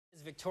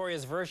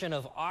Victoria's version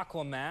of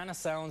Aquaman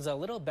sounds a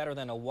little better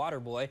than a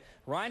water boy.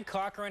 Ryan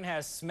Cochrane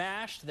has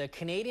smashed the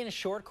Canadian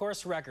short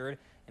course record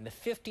in the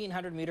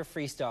 1,500-meter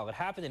freestyle. It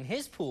happened in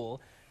his pool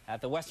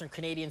at the Western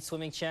Canadian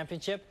Swimming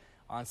Championship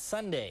on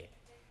Sunday.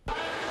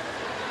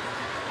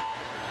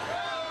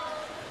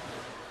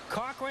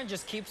 Cochrane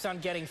just keeps on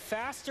getting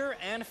faster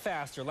and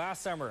faster.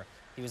 Last summer,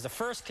 he was the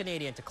first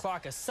Canadian to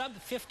clock a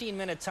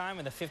sub-15-minute time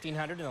in the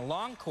 1,500 in the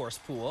long course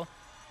pool.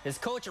 His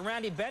coach,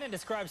 Randy Bennett,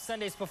 described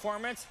Sunday's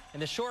performance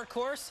in the short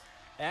course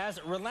as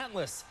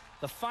relentless.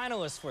 The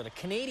finalist for the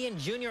Canadian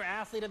Junior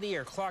Athlete of the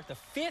Year clocked the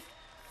 5th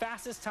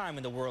fastest time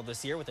in the world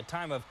this year with a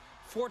time of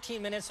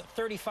 14 minutes,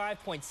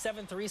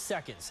 35.73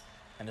 seconds.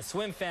 And the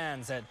swim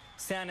fans at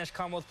Saanich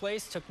Commonwealth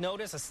Place took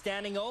notice, a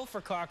standing O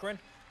for Cochrane,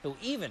 who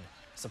even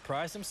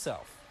surprised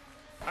himself.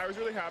 I was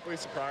really happily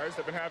surprised.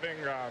 I've been having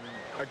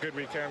a good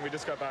weekend. We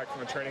just got back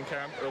from a training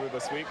camp earlier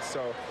this week,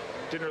 so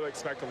didn't really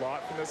expect a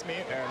lot from this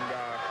meet. And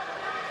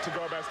to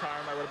go best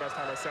time, I went best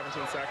time by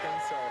 17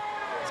 seconds, so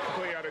it's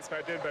completely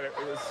unexpected, but it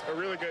was a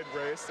really good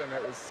race, and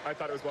I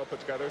thought it was well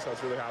put together, so I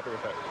was really happy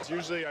with it.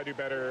 Usually I do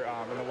better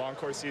in the long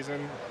course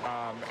season,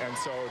 and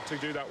so to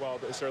do that well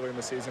this early in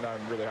the season,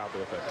 I'm really happy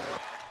with it.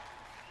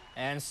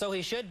 And so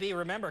he should be.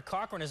 Remember,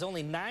 Cochrane is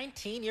only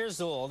 19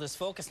 years old. His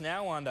focus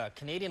now on the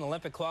Canadian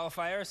Olympic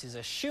qualifiers. He's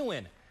a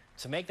shoo-in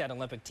to make that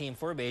Olympic team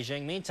for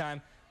Beijing.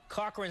 Meantime,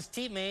 Cochrane's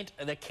teammate,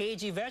 the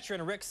KG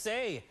veteran Rick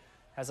Say,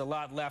 has a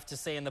lot left to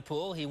say in the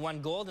pool. He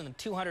won gold in the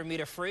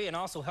 200-meter free and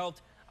also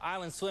helped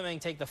Island Swimming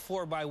take the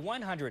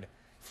 4x100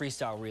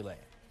 freestyle relay.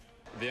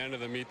 The end of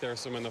the meet there,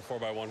 swimming the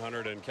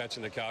 4x100 and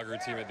catching the Calgary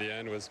team at the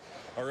end was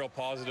a real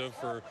positive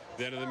for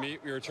the end of the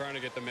meet. We were trying to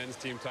get the men's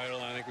team title,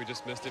 and I think we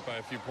just missed it by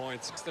a few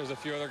points. There's a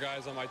few other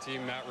guys on my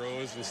team, Matt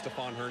Rose and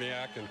Stefan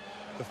Herniak, and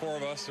the four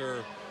of us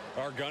are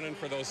gunning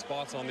for those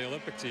spots on the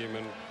Olympic team,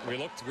 and we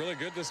looked really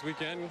good this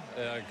weekend.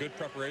 Good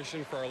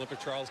preparation for our Olympic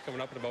trials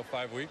coming up in about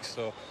 5 weeks,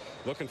 so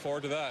looking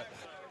forward to that.